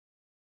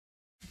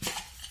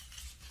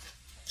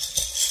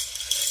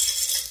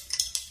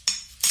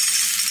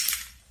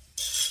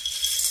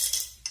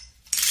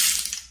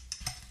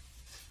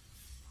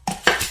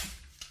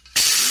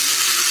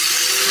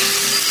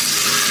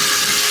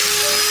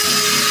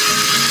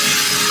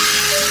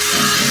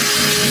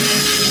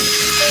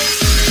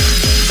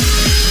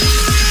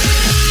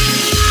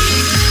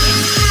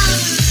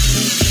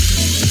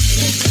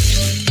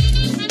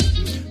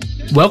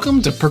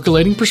Welcome to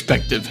Percolating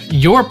Perspective,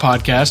 your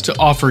podcast to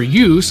offer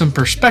you some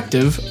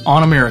perspective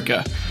on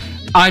America.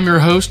 I'm your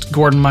host,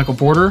 Gordon Michael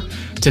Porter.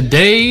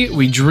 Today,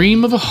 we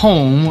dream of a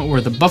home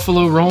where the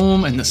buffalo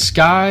roam and the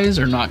skies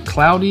are not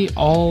cloudy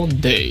all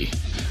day.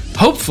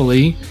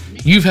 Hopefully,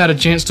 you've had a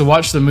chance to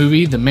watch the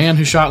movie The Man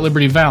Who Shot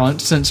Liberty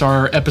Valance since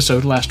our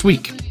episode last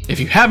week. If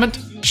you haven't,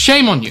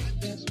 shame on you.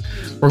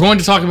 We're going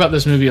to talk about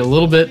this movie a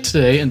little bit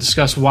today and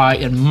discuss why,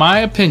 in my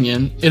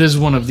opinion, it is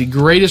one of the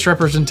greatest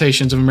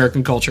representations of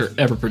American culture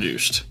ever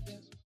produced.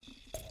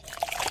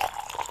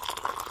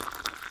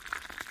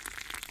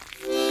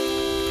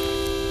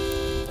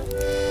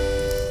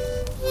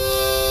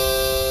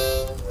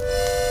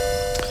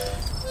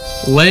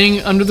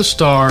 Laying under the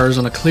stars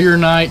on a clear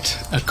night,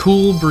 a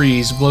cool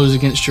breeze blows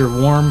against your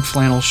warm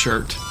flannel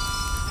shirt.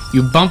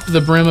 You bump the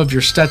brim of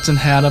your Stetson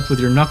hat up with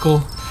your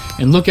knuckle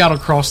and look out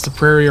across the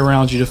prairie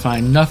around you to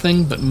find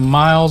nothing but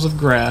miles of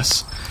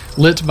grass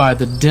lit by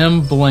the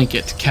dim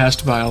blanket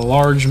cast by a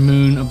large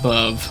moon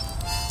above.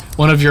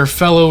 One of your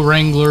fellow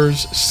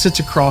wranglers sits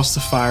across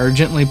the fire,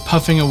 gently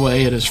puffing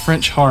away at his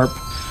French harp,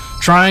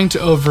 trying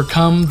to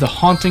overcome the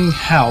haunting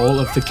howl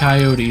of the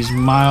coyotes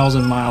miles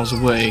and miles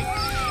away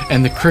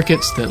and the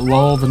crickets that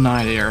lull the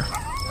night air.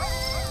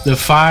 The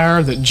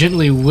fire that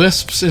gently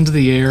wisps into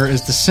the air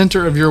is the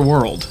center of your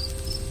world.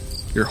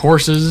 Your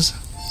horses,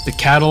 the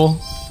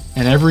cattle,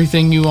 and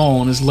everything you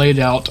own is laid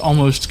out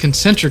almost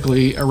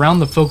concentrically around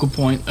the focal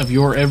point of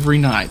your every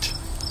night.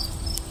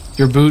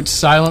 Your boots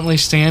silently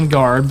stand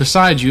guard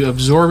beside you,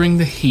 absorbing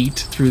the heat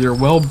through their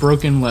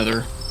well-broken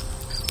leather.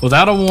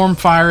 Without a warm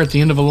fire at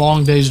the end of a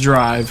long day's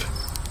drive,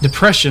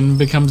 depression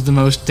becomes the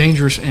most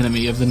dangerous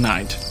enemy of the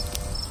night.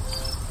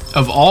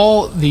 Of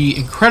all the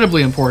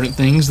incredibly important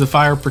things the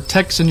fire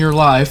protects in your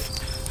life,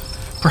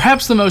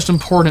 perhaps the most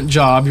important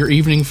job your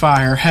evening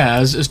fire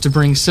has is to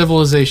bring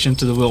civilization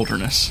to the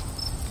wilderness.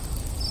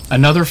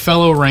 Another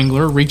fellow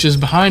wrangler reaches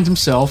behind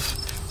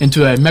himself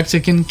into a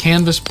Mexican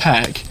canvas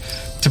pack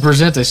to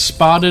present a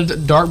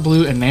spotted dark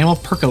blue enamel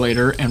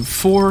percolator and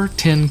 4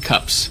 tin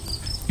cups.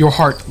 Your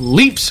heart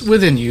leaps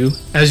within you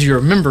as you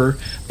remember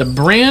the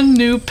brand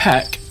new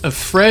pack of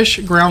fresh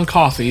ground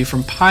coffee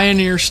from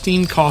Pioneer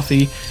Steamed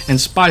Coffee and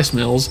Spice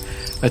Mills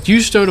that you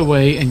stowed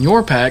away in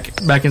your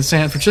pack back in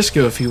San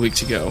Francisco a few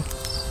weeks ago.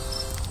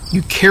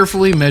 You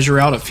carefully measure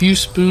out a few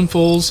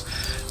spoonfuls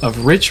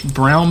of rich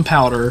brown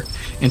powder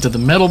into the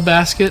metal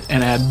basket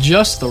and add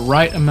just the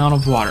right amount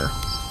of water.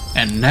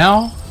 And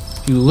now,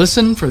 you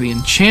listen for the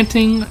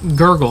enchanting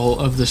gurgle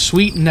of the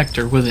sweet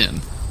nectar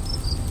within.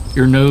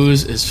 Your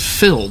nose is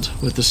filled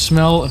with the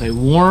smell of a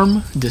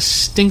warm,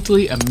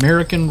 distinctly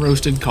American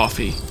roasted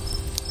coffee.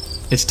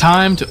 It's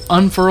time to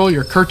unfurl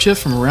your kerchief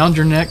from around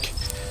your neck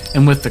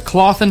and with the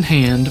cloth in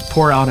hand,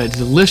 pour out a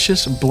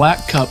delicious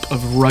black cup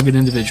of rugged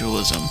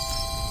individualism.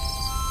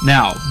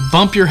 Now,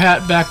 bump your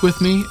hat back with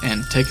me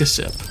and take a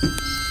sip.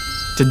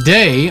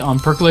 Today on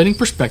Percolating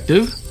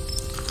Perspective,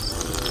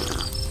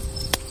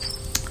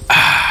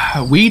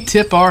 we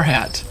tip our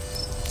hat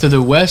to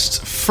the West's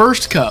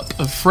first cup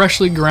of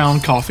freshly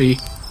ground coffee,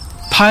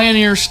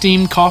 Pioneer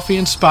Steamed Coffee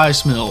and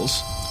Spice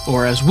Mills,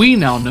 or as we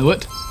now know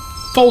it,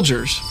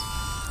 Folgers.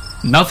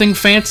 Nothing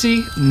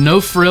fancy,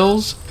 no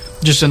frills,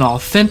 just an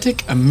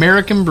authentic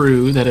American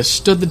brew that has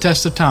stood the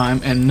test of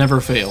time and never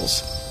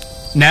fails.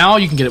 Now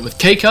you can get it with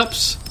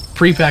K-Cups,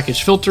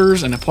 prepackaged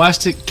filters, and a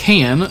plastic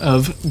can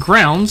of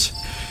grounds.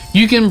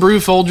 You can brew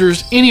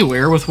Folgers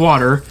anywhere with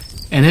water,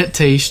 and it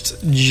tastes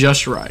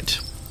just right.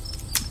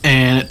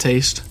 And it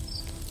tastes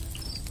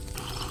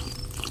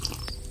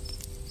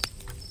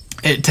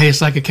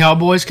like a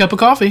cowboy's cup of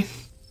coffee.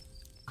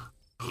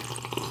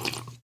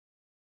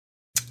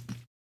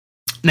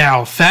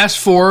 Now, fast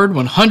forward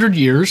 100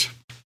 years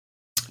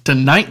to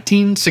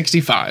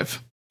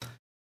 1965.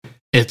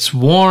 It's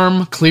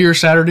warm, clear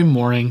Saturday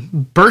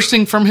morning.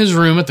 Bursting from his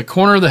room at the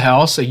corner of the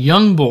house, a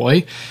young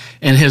boy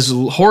in his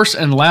horse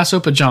and lasso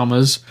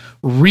pajamas,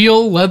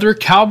 real leather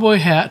cowboy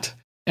hat,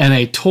 and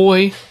a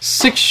toy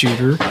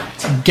 6-shooter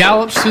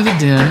gallops through the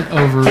den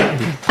over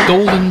the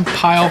golden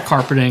pile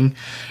carpeting,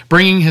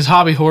 bringing his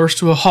hobby horse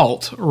to a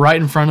halt right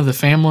in front of the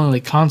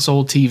family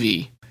console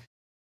TV.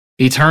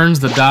 He turns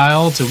the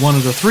dial to one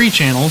of the 3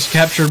 channels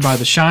captured by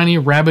the shiny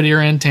rabbit ear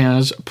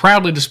antennas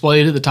proudly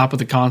displayed at the top of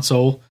the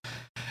console.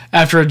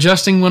 After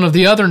adjusting one of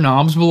the other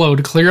knobs below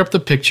to clear up the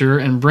picture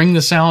and bring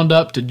the sound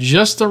up to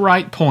just the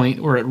right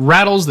point where it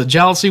rattles the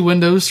jalousie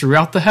windows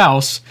throughout the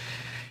house,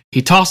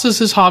 he tosses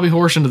his hobby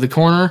horse into the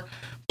corner,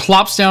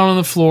 plops down on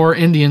the floor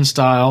Indian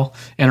style,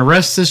 and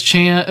rests his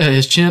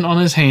chin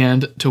on his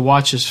hand to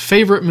watch his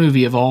favorite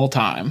movie of all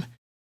time,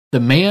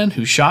 The Man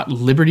Who Shot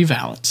Liberty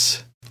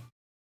Valance.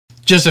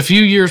 Just a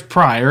few years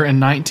prior, in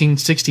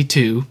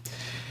 1962,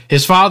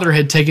 his father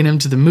had taken him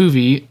to the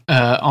movie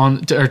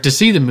to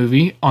see the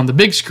movie on the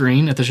big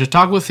screen at the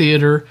Chautauqua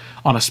Theater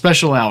on a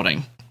special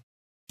outing.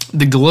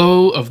 The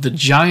glow of the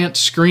giant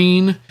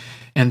screen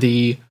and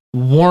the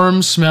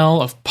warm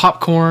smell of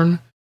popcorn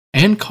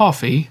and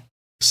coffee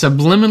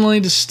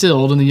subliminally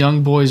distilled in the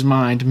young boy's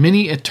mind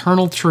many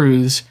eternal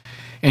truths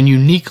and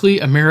uniquely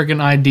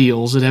American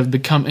ideals that have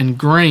become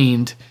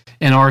ingrained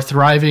in our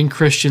thriving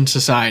Christian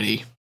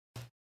society.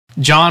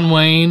 John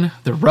Wayne,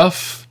 the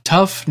rough,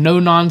 tough,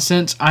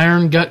 no-nonsense,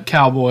 iron-gut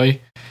cowboy,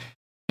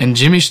 and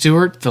Jimmy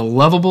Stewart, the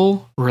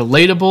lovable,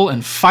 relatable,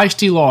 and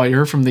feisty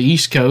lawyer from the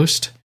East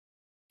Coast,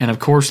 and of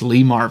course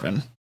Lee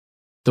Marvin,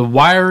 the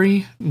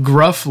wiry,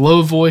 gruff,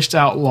 low-voiced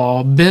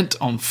outlaw bent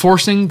on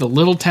forcing the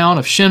little town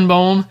of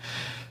Shinbone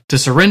to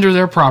surrender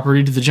their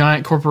property to the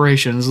giant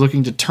corporations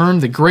looking to turn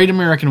the great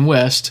American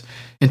West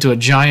into a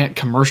giant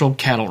commercial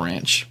cattle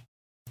ranch.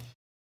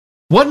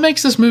 What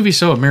makes this movie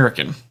so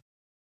American?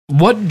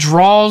 What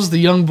draws the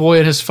young boy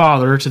and his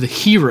father to the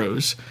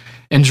heroes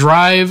and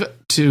drive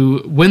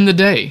to win the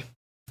day?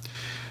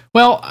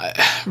 Well,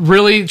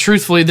 really,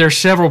 truthfully, there's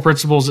several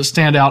principles that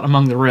stand out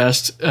among the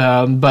rest,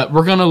 but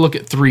we're going to look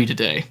at 3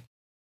 today.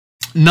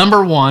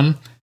 Number 1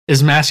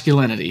 is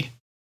masculinity.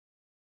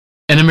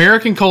 In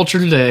American culture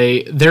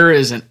today, there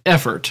is an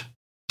effort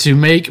to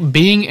make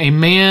being a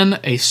man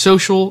a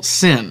social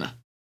sin.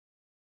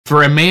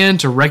 For a man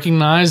to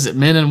recognize that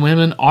men and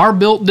women are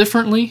built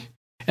differently,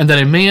 and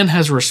that a man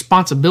has a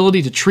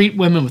responsibility to treat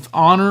women with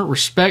honor,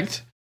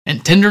 respect,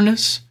 and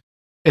tenderness,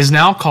 is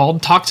now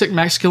called toxic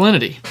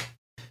masculinity.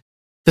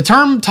 The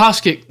term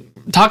toxic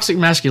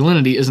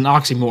masculinity is an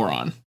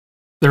oxymoron.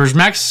 There's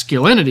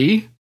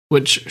masculinity,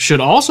 which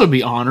should also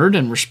be honored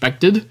and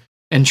respected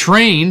and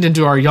trained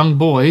into our young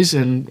boys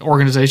in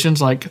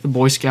organizations like the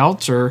Boy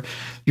Scouts or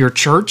your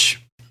church.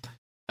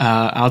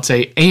 I would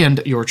say,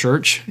 and your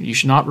church. You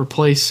should not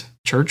replace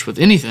church with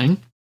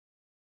anything.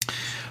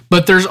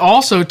 But there's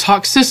also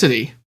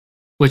toxicity,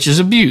 which is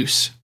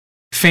abuse,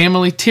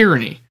 family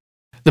tyranny,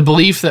 the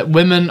belief that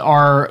women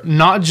are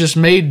not just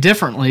made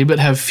differently, but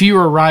have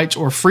fewer rights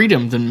or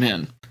freedom than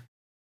men.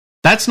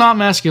 That's not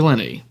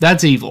masculinity.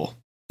 That's evil.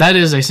 That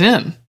is a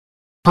sin,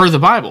 per the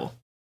Bible.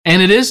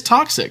 And it is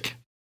toxic.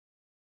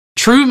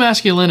 True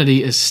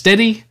masculinity is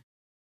steady,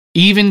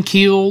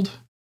 even-keeled,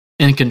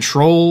 in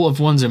control of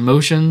one's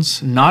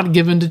emotions, not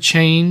given to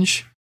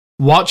change,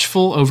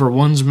 watchful over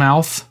one's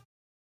mouth.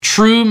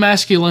 True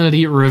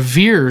masculinity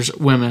reveres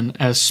women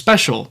as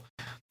special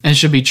and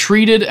should be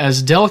treated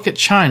as delicate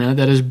china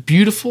that is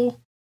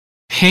beautiful,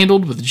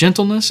 handled with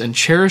gentleness, and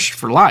cherished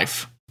for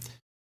life.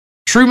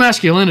 True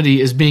masculinity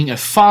is being a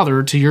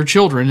father to your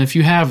children if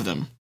you have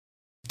them,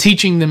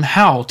 teaching them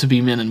how to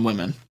be men and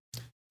women.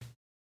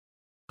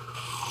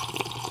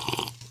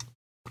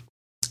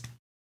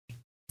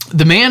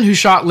 The Man Who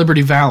Shot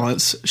Liberty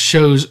Valance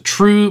shows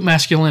true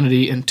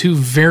masculinity in 2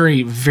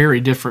 very,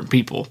 very different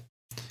people.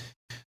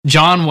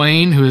 John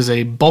Wayne, who is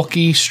a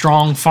bulky,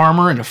 strong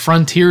farmer and a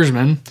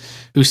frontiersman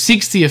who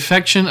seeks the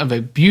affection of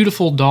a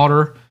beautiful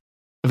daughter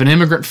of an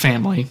immigrant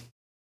family.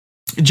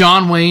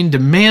 John Wayne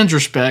demands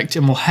respect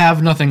and will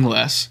have nothing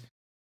less.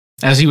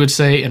 As he would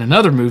say in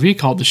another movie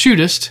called The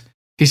Shootist,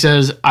 he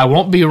says, "I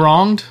won't be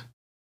wronged."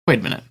 Wait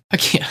a minute. I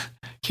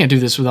can't do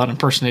this without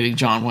impersonating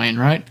John Wayne,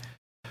 right?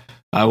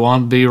 "I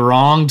won't be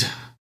wronged.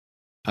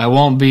 I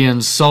won't be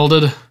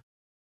insulted.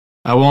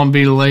 I won't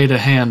be laid a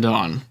hand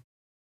on.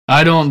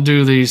 I don't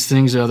do these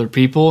things to other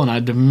people, and I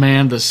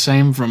demand the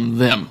same from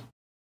them."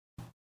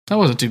 That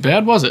wasn't too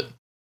bad, was it?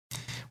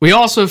 We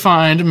also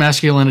find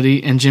masculinity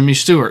in Jimmy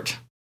Stewart,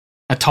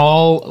 a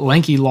tall,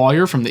 lanky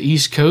lawyer from the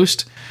East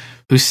Coast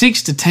who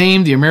seeks to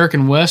tame the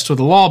American West with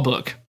a law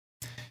book.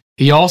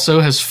 He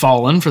also has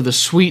fallen for the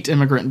sweet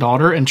immigrant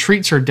daughter and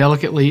treats her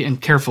delicately and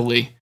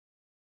carefully.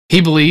 He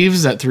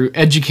believes that through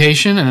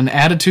education and an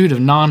attitude of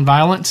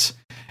nonviolence,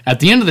 at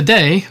the end of the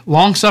day,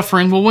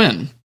 long-suffering will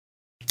win.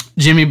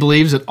 Jimmy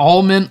believes that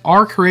all men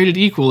are created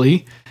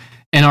equally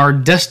and are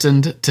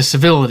destined to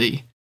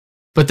civility,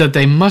 but that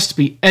they must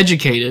be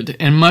educated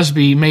and must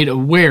be made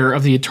aware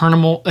of the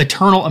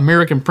eternal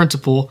American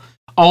principle,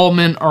 all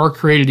men are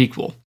created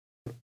equal.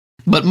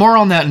 But more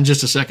on that in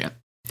just a second.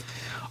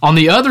 On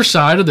the other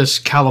side of this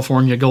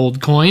California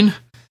gold coin,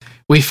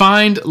 we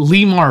find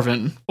Lee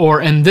Marvin,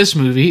 or in this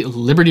movie,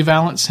 Liberty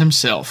Valance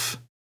himself.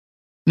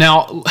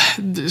 Now,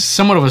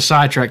 somewhat of a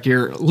sidetrack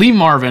here, Lee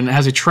Marvin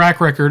has a track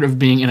record of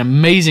being an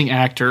amazing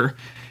actor,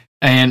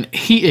 and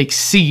he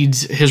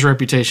exceeds his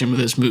reputation with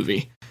this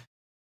movie.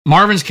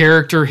 Marvin's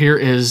character here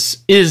is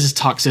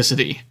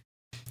toxicity,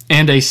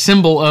 and a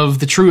symbol of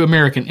the true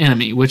American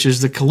enemy, which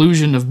is the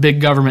collusion of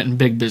big government and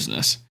big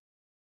business.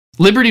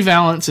 Liberty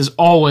Valance is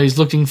always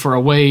looking for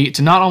a way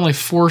to not only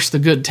force the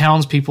good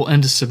townspeople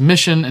into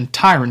submission and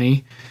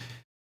tyranny,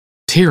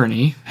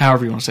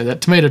 however you want to say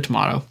that,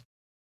 tomato,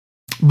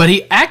 but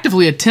he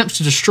actively attempts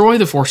to destroy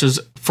the forces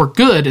for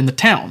good in the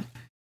town.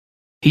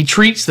 He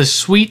treats the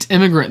sweet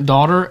immigrant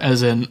daughter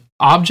as an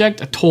object,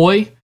 a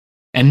toy,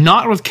 and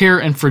not with care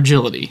and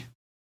fragility.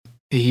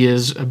 He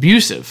is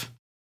abusive.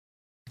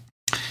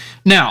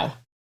 Now,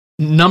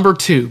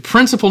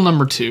 principle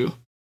number 2.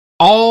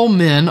 All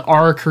men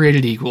are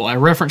created equal. I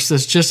referenced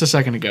this just a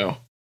second ago.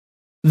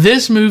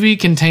 This movie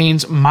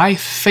contains my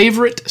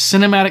favorite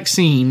cinematic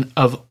scene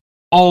of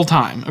all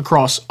time,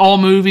 across all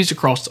movies,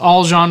 across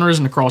all genres,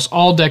 and across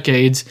all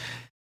decades.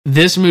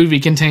 This movie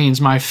contains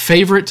my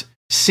favorite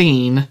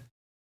scene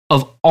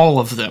of all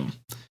of them.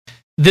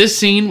 This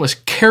scene was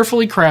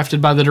carefully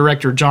crafted by the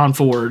director John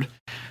Ford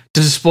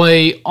to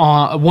display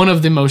one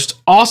of the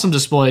most awesome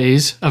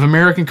displays of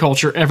American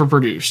culture ever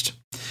produced.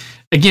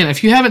 Again,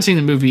 if you haven't seen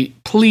the movie,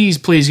 please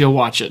go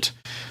watch it.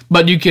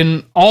 But you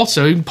can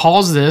also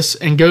pause this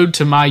and go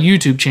to my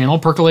YouTube channel,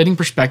 Percolating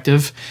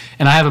Perspective,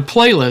 and I have a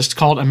playlist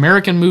called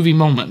American Movie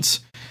Moments.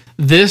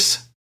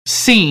 This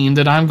scene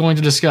that I'm going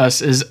to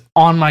discuss is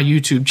on my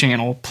YouTube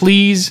channel.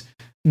 Please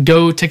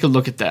go take a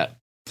look at that.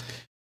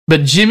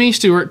 But Jimmy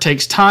Stewart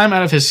takes time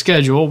out of his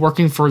schedule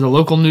working for the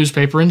local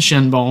newspaper in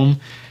Shinbone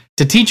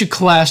to teach a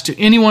class to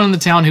anyone in the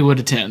town who would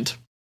attend.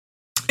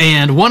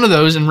 And one of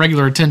those in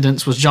regular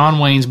attendance was John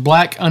Wayne's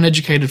black,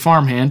 uneducated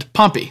farmhand,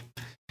 Pompey.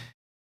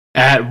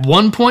 At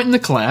one point in the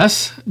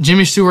class,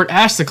 Jimmy Stewart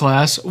asked the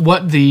class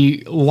what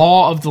the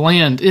law of the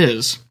land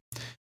is.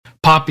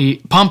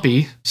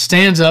 Pompey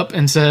stands up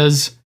and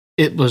says,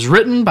 "It was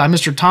written by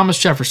Mr. Thomas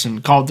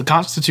Jefferson, called the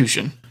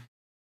Constitution."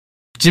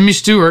 Jimmy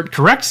Stewart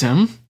corrects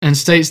him and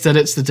states that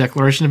it's the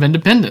Declaration of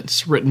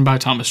Independence, written by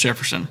Thomas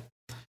Jefferson.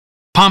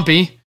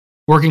 Pompey,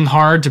 working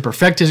hard to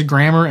perfect his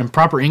grammar and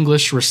proper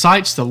English,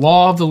 recites the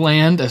law of the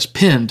land as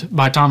penned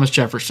by Thomas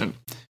Jefferson.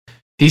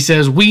 He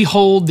says, "We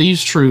hold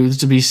these truths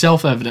to be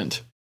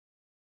self-evident,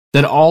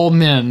 that all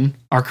men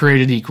are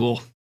created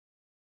equal."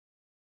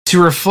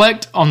 To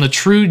reflect on the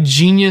true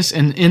genius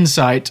and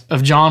insight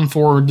of John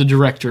Ford, the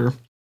director,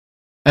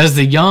 as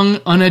the young,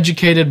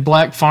 uneducated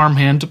black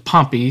farmhand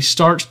Pompey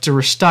stands to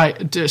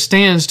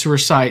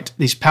recite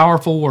these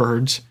powerful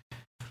words,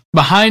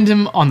 behind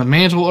him on the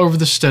mantel over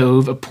the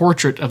stove, a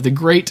portrait of the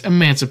great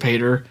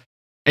emancipator,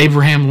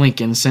 Abraham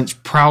Lincoln, sits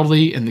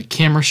proudly in the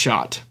camera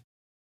shot.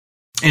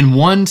 In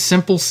one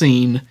simple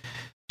scene,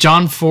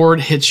 John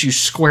Ford hits you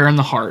square in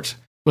the heart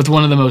with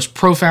one of the most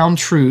profound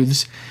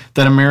truths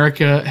that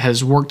America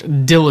has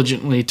worked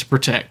diligently to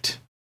protect.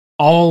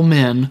 All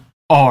men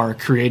are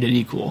created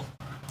equal.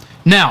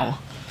 Now,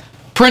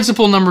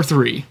 principle number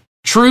 3.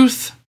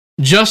 Truth,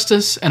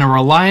 justice, and a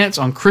reliance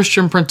on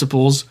Christian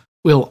principles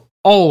will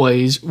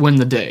always win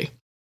the day.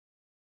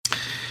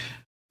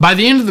 By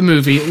the end of the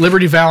movie,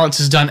 Liberty Valance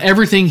has done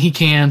everything he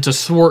can to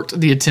thwart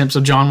the attempts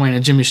of John Wayne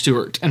and Jimmy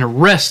Stewart and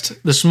arrest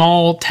the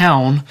small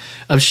town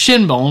of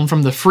Shinbone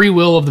from the free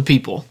will of the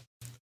people.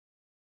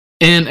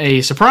 In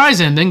a surprise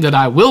ending that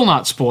I will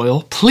not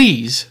spoil,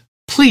 please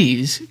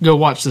go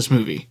watch this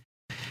movie.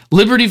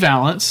 Liberty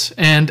Valance,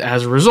 and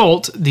as a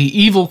result, the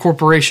evil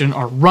corporation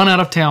are run out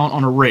of town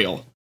on a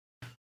rail.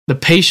 The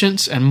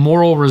patience and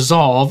moral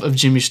resolve of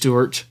Jimmy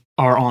Stewart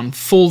are on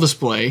full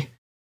display,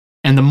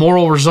 and the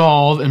moral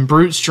resolve and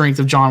brute strength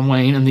of John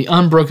Wayne and the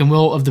unbroken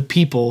will of the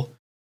people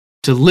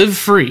to live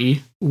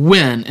free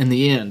win in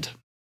the end.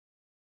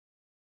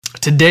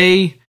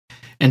 Today,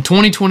 in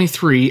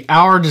 2023,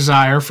 our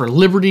desire for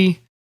liberty,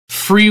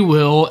 free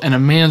will, and a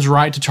man's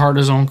right to chart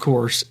his own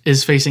course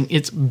is facing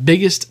its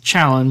biggest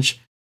challenge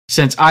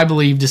since, I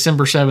believe,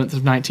 December 7th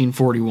of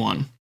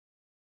 1941.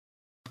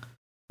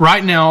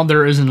 Right now,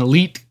 there is an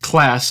elite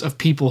class of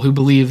people who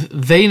believe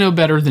they know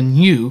better than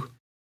you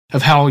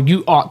of how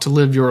you ought to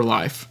live your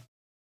life.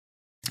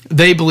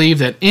 They believe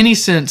that any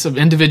sense of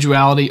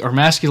individuality or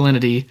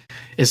masculinity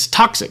is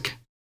toxic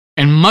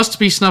and must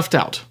be snuffed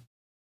out.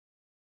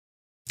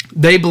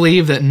 They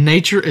believe that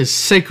nature is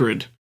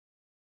sacred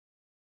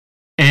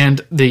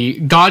and the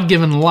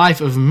God-given life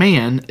of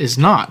man is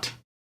not.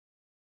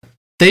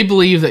 They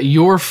believe that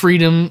your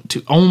freedom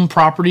to own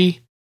property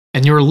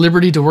and your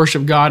liberty to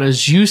worship God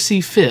as you see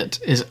fit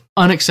is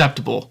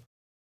unacceptable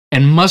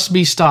and must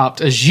be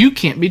stopped, as you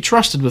can't be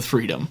trusted with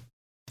freedom.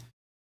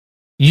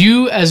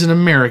 You, as an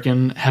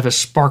American, have a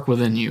spark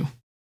within you.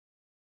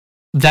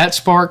 That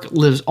spark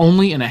lives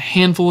only in a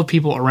handful of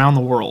people around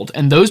the world,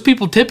 and those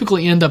people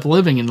typically end up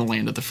living in the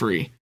land of the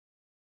free.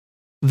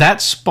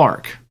 That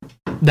spark,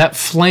 that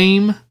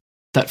flame,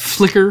 that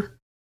flicker,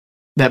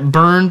 that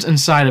burns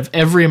inside of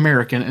every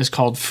American is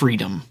called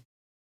freedom.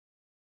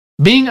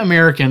 Being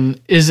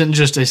American isn't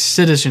just a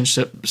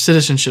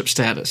citizenship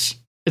status.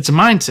 It's a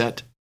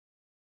mindset.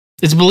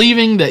 It's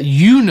believing that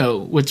you know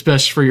what's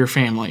best for your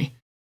family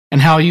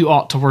and how you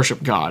ought to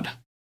worship God.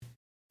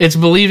 It's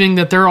believing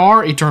that there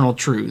are eternal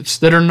truths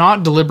that are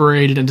not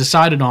deliberated and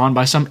decided on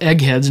by some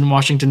eggheads in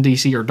Washington,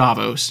 D.C. or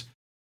Davos.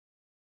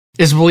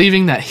 It's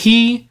believing that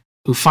he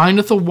who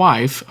findeth a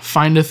wife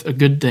findeth a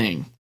good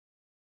thing.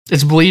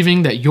 It's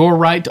believing that your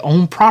right to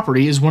own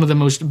property is one of the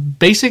most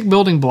basic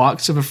building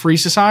blocks of a free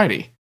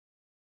society.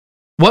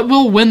 What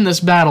will win this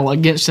battle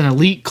against an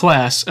elite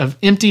class of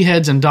empty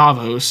heads in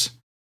Davos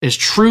is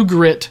true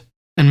grit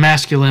and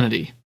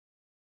masculinity.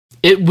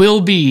 It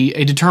will be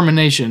a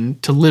determination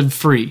to live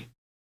free.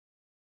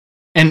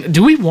 And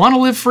do we want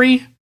to live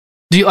free?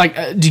 Do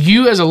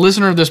you as a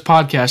listener of this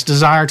podcast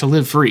desire to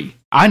live free?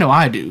 I know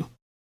I do.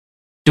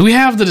 Do we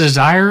have the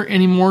desire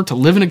anymore to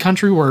live in a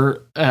country where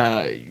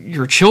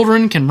your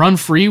children can run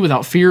free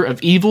without fear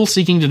of evil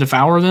seeking to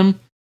devour them?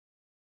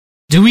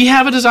 Do we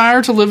have a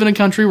desire to live in a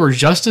country where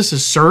justice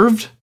is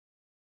served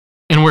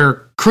and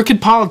where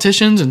crooked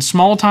politicians and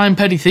small-time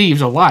petty thieves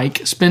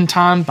alike spend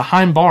time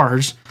behind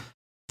bars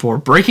for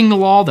breaking the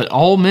law that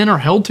all men are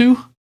held to?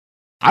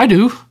 I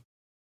do.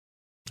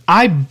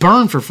 I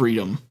burn for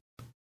freedom.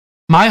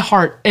 My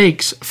heart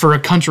aches for a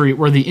country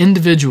where the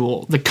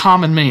individual, the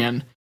common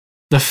man,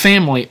 the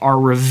family are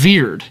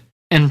revered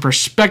and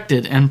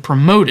respected and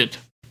promoted.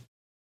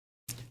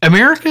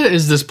 America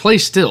is this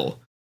place still.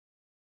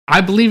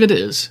 I believe it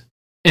is.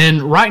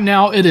 And right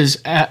now it is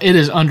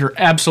under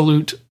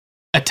absolute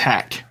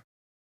attack.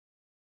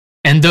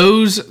 And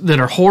those that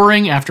are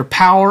whoring after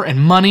power and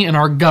money in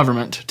our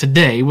government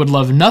today would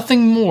love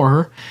nothing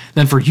more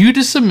than for you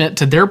to submit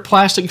to their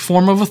plastic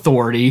form of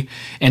authority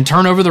and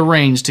turn over the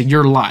reins to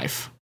your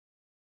life.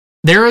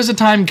 There is a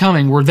time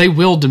coming where they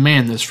will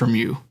demand this from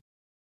you.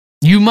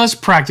 You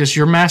must practice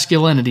your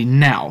masculinity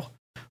now,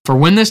 for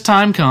when this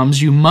time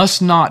comes, you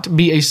must not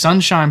be a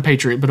sunshine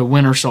patriot but a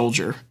winter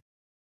soldier.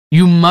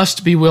 You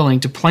must be willing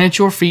to plant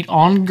your feet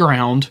on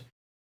ground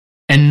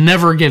and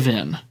never give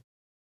in.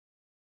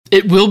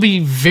 It will be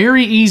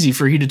very easy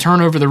for you to turn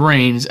over the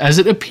reins as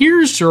it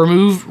appears to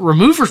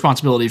remove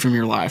responsibility from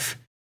your life.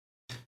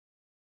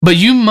 But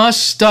you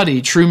must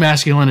study true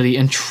masculinity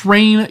and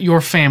train your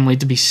family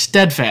to be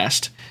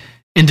steadfast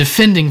in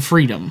defending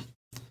freedom.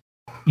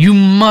 You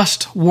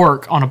must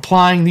work on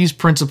applying these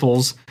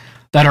principles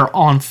that are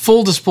on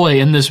full display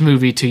in this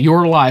movie to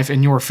your life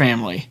and your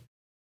family.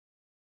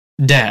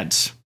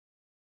 Dads.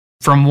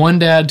 From one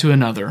dad to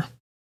another.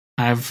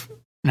 I've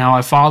now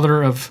a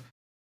father of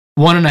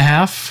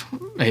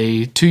 1.5,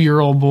 a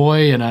 2-year-old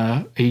boy, and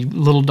a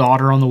little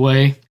daughter on the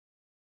way.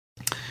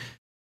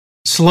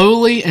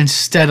 Slowly and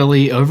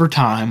steadily over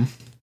time,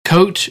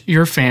 coach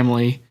your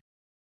family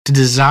to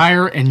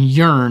desire and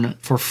yearn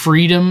for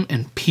freedom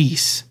and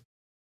peace.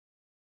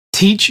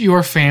 Teach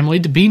your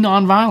family to be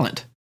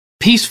nonviolent,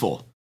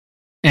 peaceful,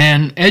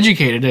 and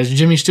educated as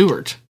Jimmy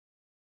Stewart,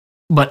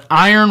 but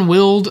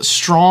iron-willed,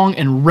 strong,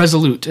 and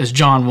resolute as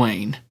John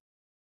Wayne.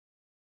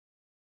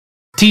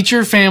 Teach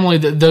your family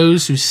that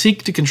those who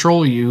seek to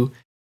control you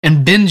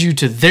and bend you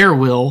to their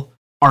will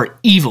are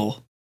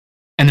evil,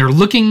 and they're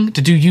looking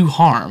to do you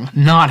harm,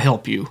 not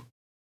help you.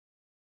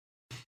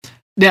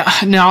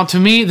 Now, to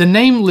me, the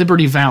name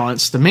Liberty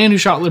Valance, the man who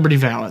shot Liberty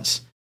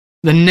Valance,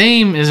 the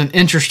name is an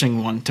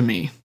interesting one to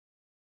me.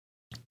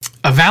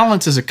 A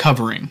valance is a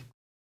covering.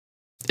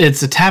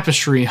 It's a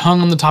tapestry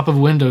hung on the top of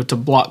a window to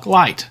block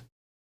light.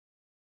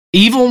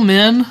 Evil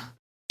men,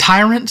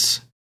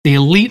 tyrants, the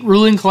elite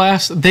ruling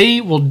class, they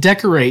will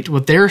decorate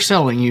what they're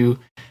selling you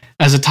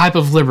as a type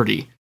of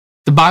liberty.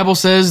 The Bible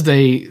says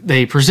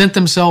they present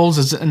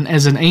themselves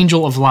as an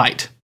angel of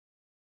light.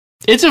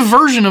 It's a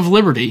version of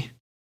liberty.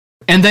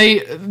 And they,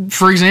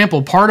 for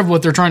example, part of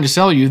what they're trying to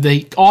sell you,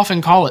 they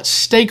often call it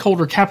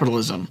stakeholder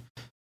capitalism.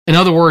 In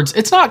other words,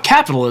 it's not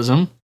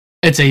capitalism.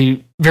 It's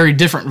a very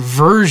different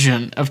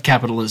version of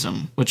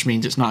capitalism, which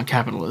means it's not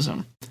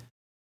capitalism.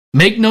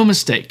 Make no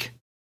mistake.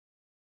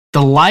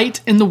 The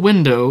light in the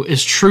window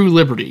is true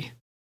liberty.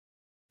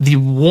 The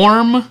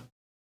warm,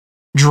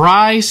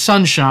 dry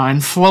sunshine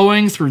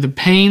flowing through the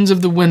panes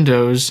of the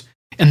windows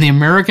in the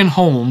American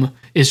home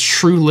is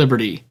true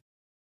liberty.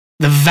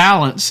 The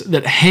valance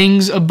that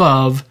hangs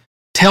above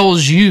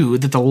tells you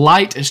that the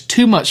light is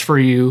too much for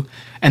you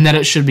and that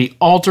it should be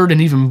altered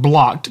and even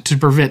blocked to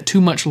prevent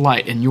too much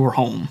light in your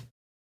home.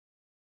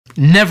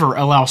 Never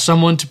allow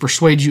someone to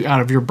persuade you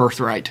out of your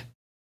birthright.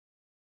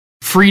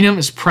 Freedom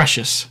is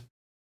precious.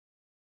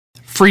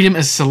 Freedom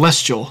is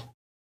celestial.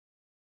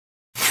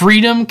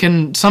 Freedom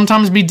can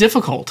sometimes be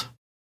difficult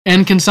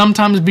and can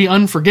sometimes be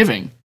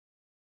unforgiving.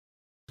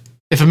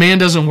 If a man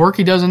doesn't work,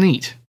 he doesn't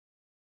eat.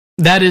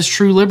 That is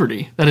true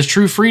liberty. That is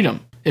true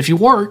freedom. If you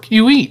work,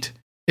 you eat.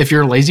 If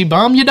you're a lazy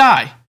bum, you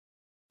die.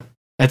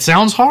 That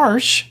sounds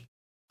harsh,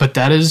 but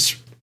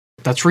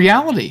that's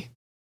reality.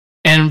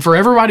 And for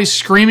everybody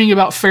screaming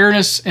about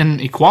fairness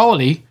and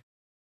equality,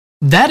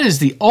 that is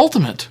the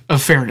ultimate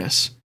of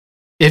fairness.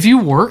 If you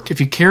work,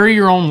 if you carry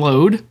your own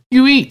load,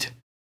 you eat.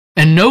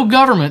 And no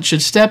government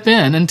should step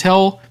in and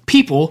tell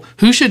people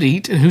who should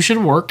eat and who should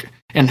work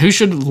and who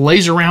should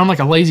laze around like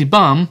a lazy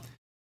bum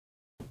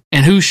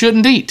and who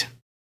shouldn't eat.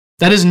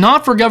 That is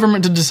not for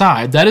government to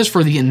decide. That is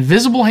for the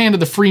invisible hand of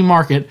the free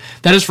market.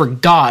 That is for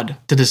God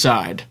to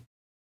decide.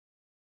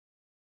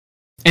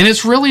 And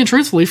it's really and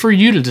truthfully for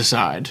you to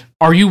decide.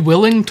 Are you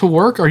willing to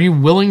work? Are you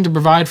willing to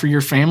provide for your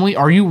family?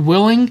 Are you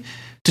willing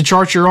to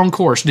chart your own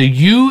course? Do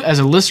you, as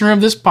a listener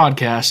of this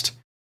podcast,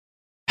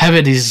 have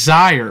a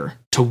desire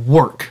to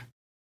work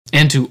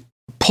and to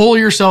pull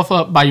yourself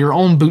up by your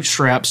own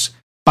bootstraps,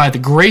 by the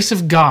grace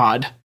of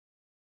God,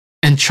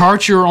 and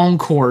chart your own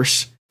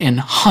course and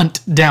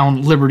hunt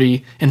down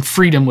liberty and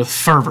freedom with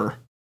fervor?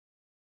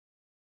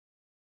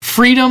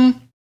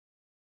 Freedom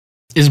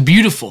is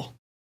beautiful.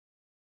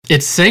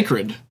 It's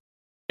sacred.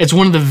 It's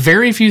one of the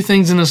very few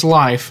things in this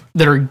life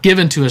that are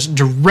given to us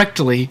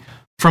directly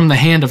from the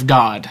hand of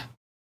God.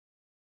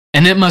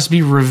 And it must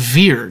be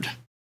revered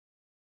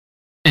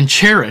and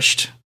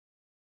cherished.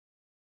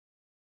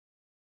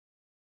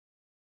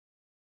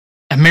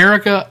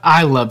 America,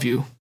 I love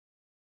you.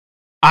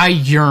 I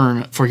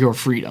yearn for your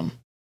freedom.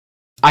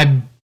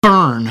 I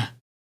burn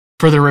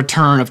for the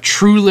return of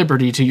true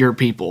liberty to your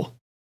people.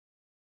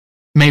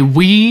 May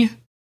we,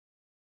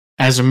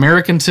 as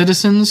American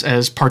citizens,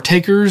 as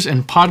partakers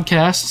in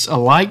podcasts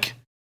alike,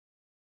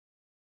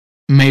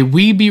 may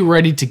we be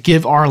ready to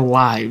give our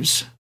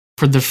lives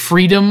for the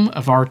freedom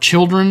of our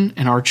children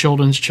and our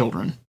children's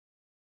children.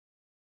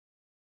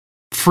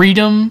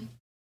 Freedom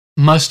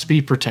must be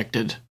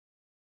protected.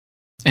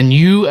 And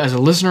you, as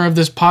a listener of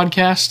this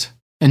podcast,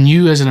 and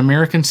you as an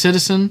American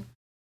citizen,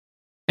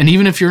 and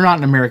even if you're not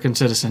an American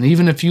citizen,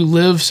 even if you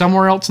live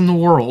somewhere else in the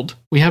world,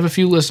 we have a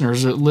few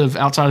listeners that live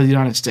outside of the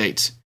United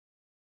States.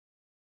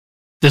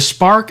 The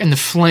spark and the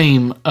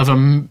flame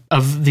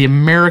of the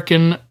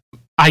American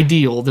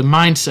ideal, the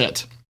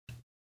mindset,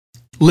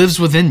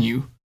 lives within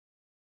you.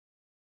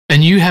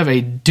 And you have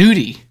a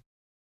duty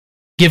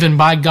given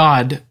by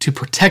God to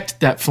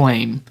protect that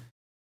flame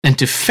and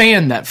to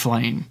fan that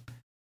flame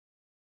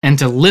and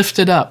to lift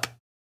it up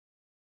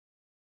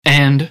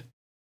and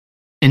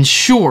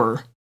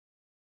ensure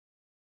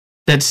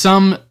that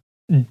some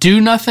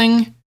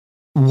do-nothing,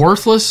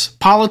 worthless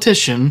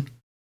politician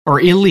or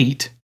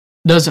elite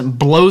doesn't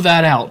blow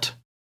that out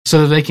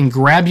so that they can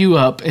grab you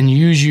up and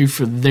use you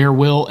for their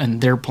will and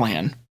their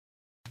plan.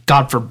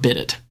 God forbid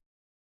it.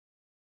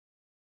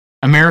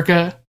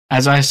 America,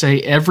 as I say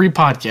every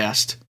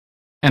podcast,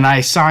 and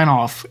I sign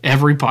off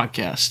every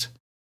podcast,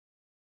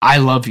 I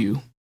love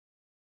you.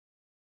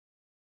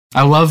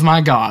 I love my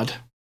God.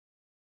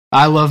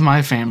 I love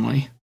my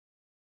family.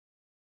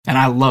 And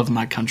I love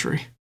my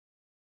country.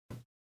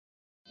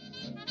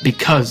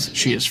 Because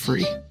she is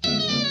free.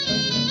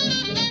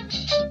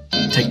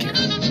 Take care.